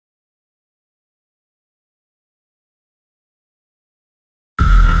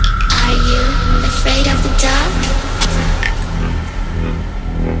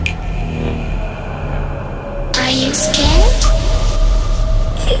Are you scared?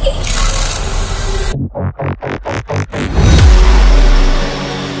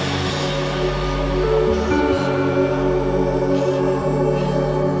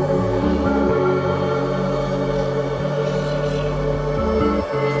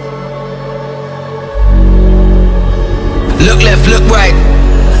 Look left, look right,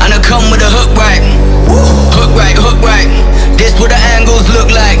 and I come with a hook right. Hook right, hook right. This what the angles look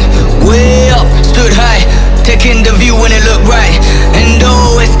like. Way up, stood high, taking the view when it look right. And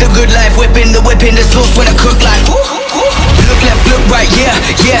oh, it's the good life, whipping the sauce when I cook like. Look left, look right, yeah,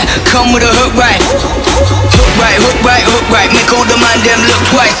 yeah. Come with a hook right. Hook right, hook right, hook right. Make all the man them look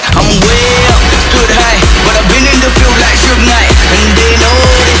twice. I'm way up, stood high, but I've been in the field like Suge Knight. And they know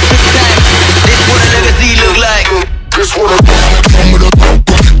this took time. This what a legacy look like. This what a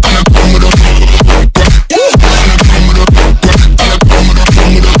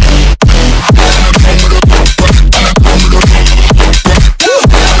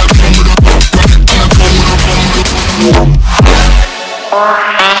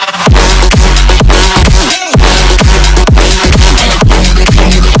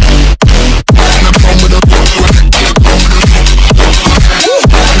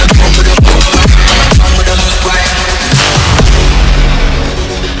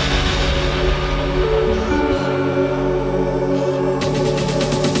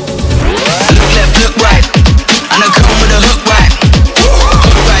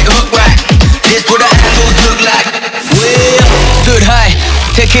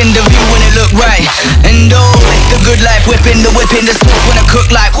taking the view when it look right. And oh, it's the good life, whipping the sauce when I cook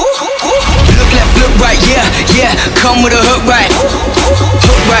like. Look left, look right, yeah, yeah. Come with a hook right.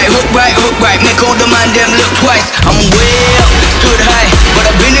 Hook right, hook right, hook right. Make all the man them look twice. I'm way up, stood high, but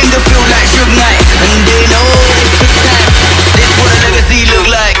I've been in the field like Suge Knight. And they know this took time. This what a legacy look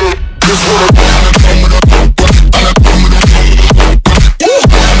like. This what a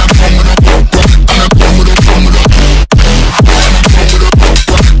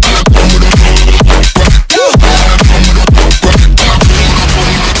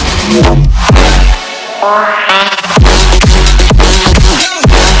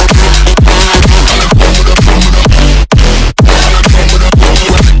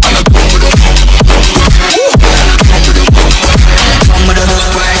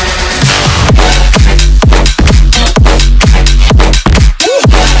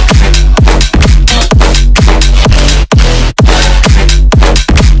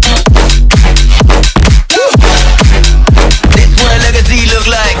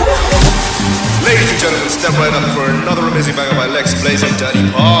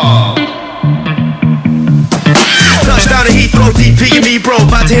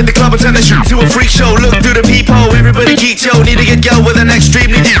hit the club and turn the shoot to a freak show. Look through the peephole, everybody geek, yo. Need to get girl with an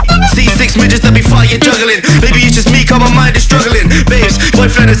extremely deep. See 6 midgets that be fire juggling. Maybe it's just me, cause my mind is struggling. Babes,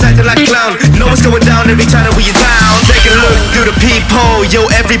 boyfriend is acting like a clown. Know what's going down every time that we in town. Take a look through the peephole, yo.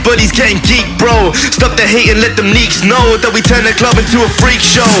 Everybody's getting geek, bro. Stop the hate and let them leaks know that we turn the club into a freak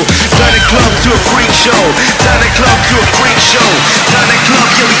show. Turn the club to a freak show. Turn the club to a freak show. Turn the club,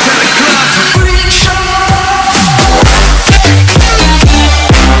 yeah, we turn the club to a freak show.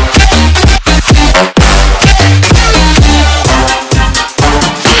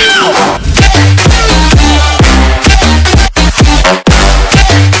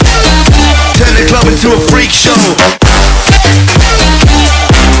 To a freak show.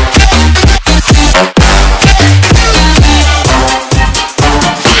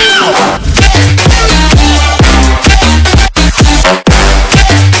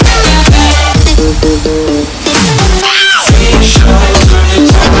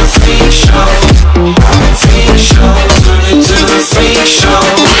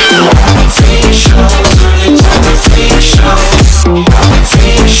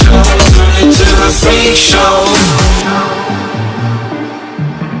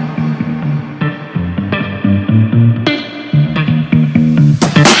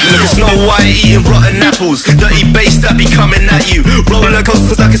 Eating rotten apples, dirty bass that be coming at you. Roller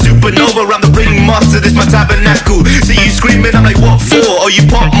coasters like a supernova, I'm the ringmaster, this my tabernacle. See you screaming, I'm like, what for? Oh, you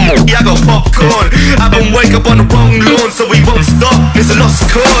pop? Yeah, I got popcorn. I don't wake up on the wrong lawn, so we won't stop, it's a lost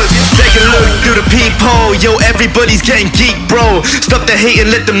cause. Take a look through the peephole, yo, everybody's getting geek, bro. Stop the hate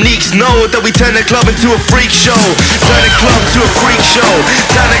and let them leaks know that we turn the club into a freak show. Turn the club to a freak show.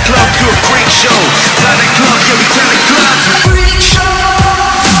 Turn the club to a freak show. Turn the club, yeah, we turn the club to a freak show.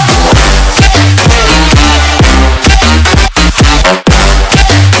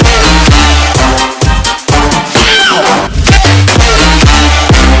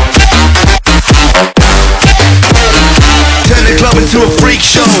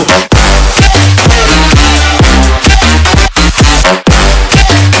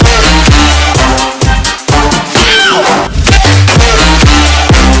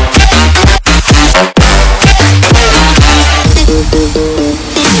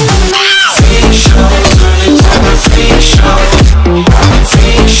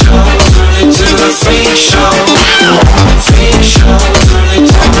 Freak show, turn it to a freak show.